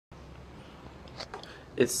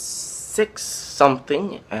It's 6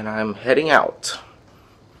 something and I'm heading out.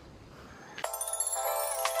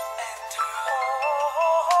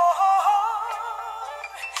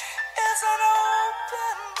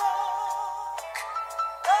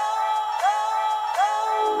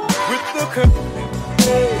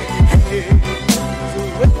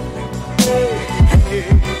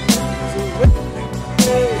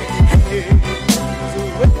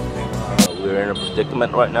 We're in a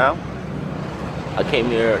predicament right now. I came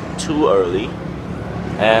here too early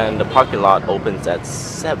and the parking lot opens at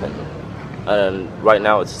 7 and right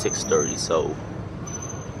now it's 6:30, so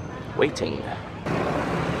waiting.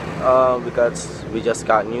 Because we just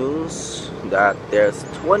got news that there's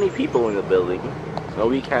 20 people in the building, so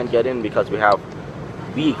we can't get in because we have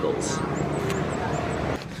vehicles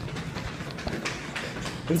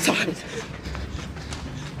inside.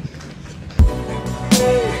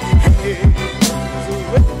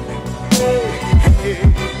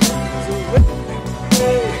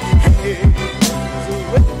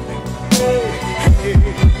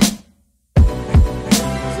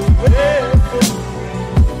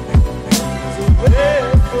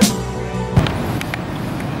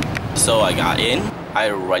 So I got in, I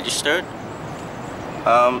registered,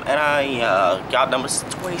 and I got number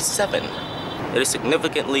 27. It is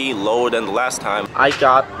significantly lower than the last time. I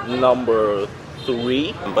got number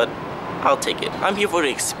 3, but I'll take it. I'm here for the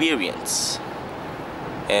experience.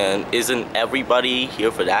 And isn't everybody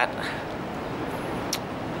here for that?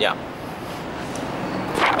 Yeah.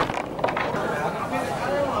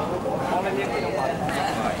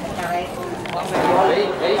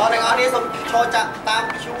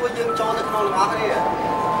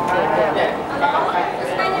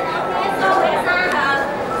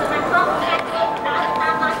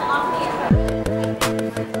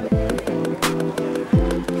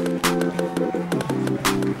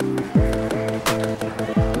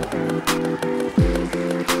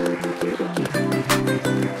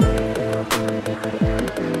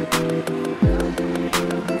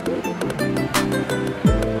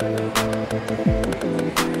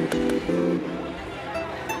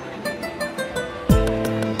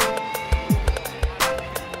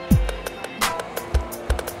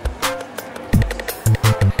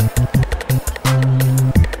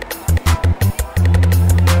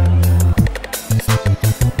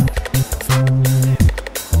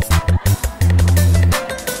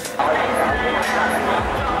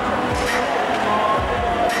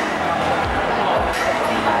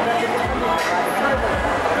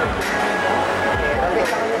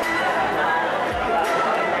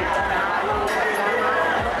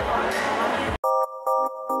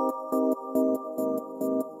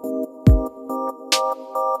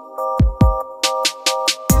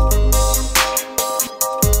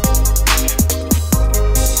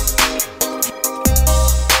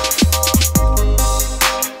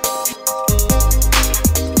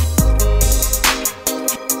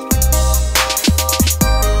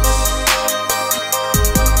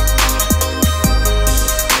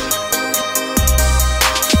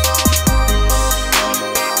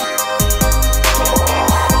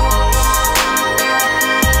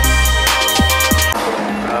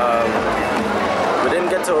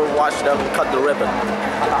 Watch them cut the ribbon.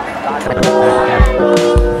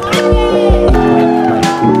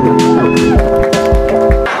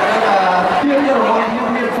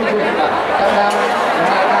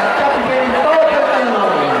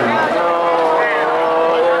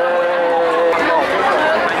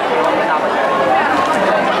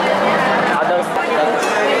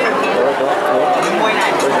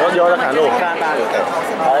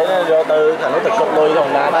 Vô từ thành phố Thực Cục lui cho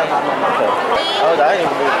người ta đây. Để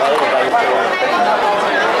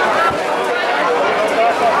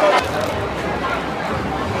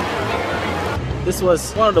This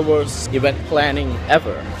was one of the worst event planning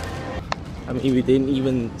ever. I mean, we didn't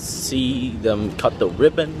even see them cut the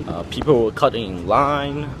ribbon. People were cutting in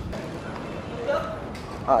line.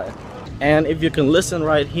 And if you can listen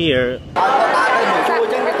right here,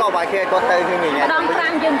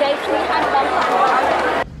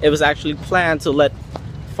 it was actually planned to let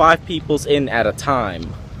 5 people in at a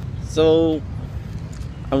time. So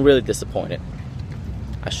I'm really disappointed.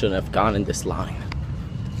 I shouldn't have gone in this line.